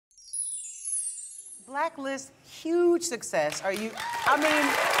Blacklist, huge success. I mean,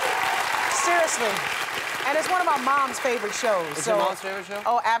 seriously. And it's one of my mom's favorite shows. Is your mom's favorite show?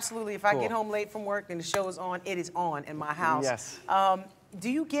 Oh, absolutely. If Cool. I get home late from work and the show is on, it is on in my house. Yes. Are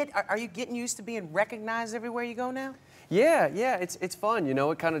you getting used to being recognized everywhere you go now? Yeah, it's fun, you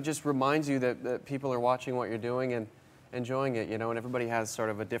know, it kind of just reminds you that people are watching what you're doing and enjoying it, you know, and everybody has sort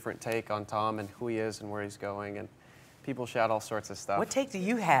of a different take on Tom and who he is and where he's going, and people shout all sorts of stuff. What take do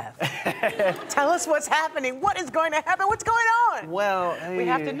you have? Tell us what's happening. What is going to happen? What's going on? Well, we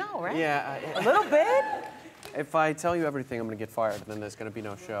have to know, right? Yeah. A little bit? If I tell you everything, I'm going to get fired, then there's going to be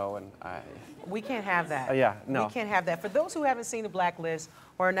no show, and We can't have that. Yeah, no. We can't have that. For those who haven't seen The Blacklist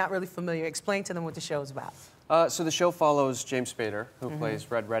or are not really familiar, explain to them what the show is about. So the show follows James Spader, who plays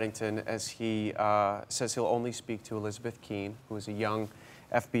Red Reddington, as he says he'll only speak to Elizabeth Keene, who is a young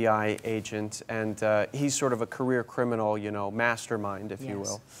FBI agent, and he's sort of a career criminal, you know, mastermind, if you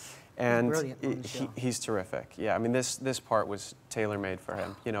will. And he's brilliant on the show. He's terrific. Yeah, I mean, this part was tailor-made for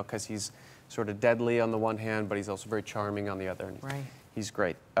him, you know, because he's sort of deadly on the one hand, but he's also very charming on the other. And right. He's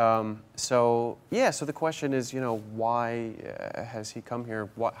great. So the question is, you know, why has he come here?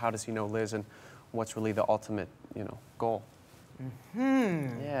 How does he know Liz, and what's really the ultimate, you know, goal?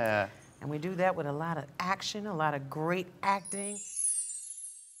 Yeah. And we do that with a lot of action, a lot of great acting.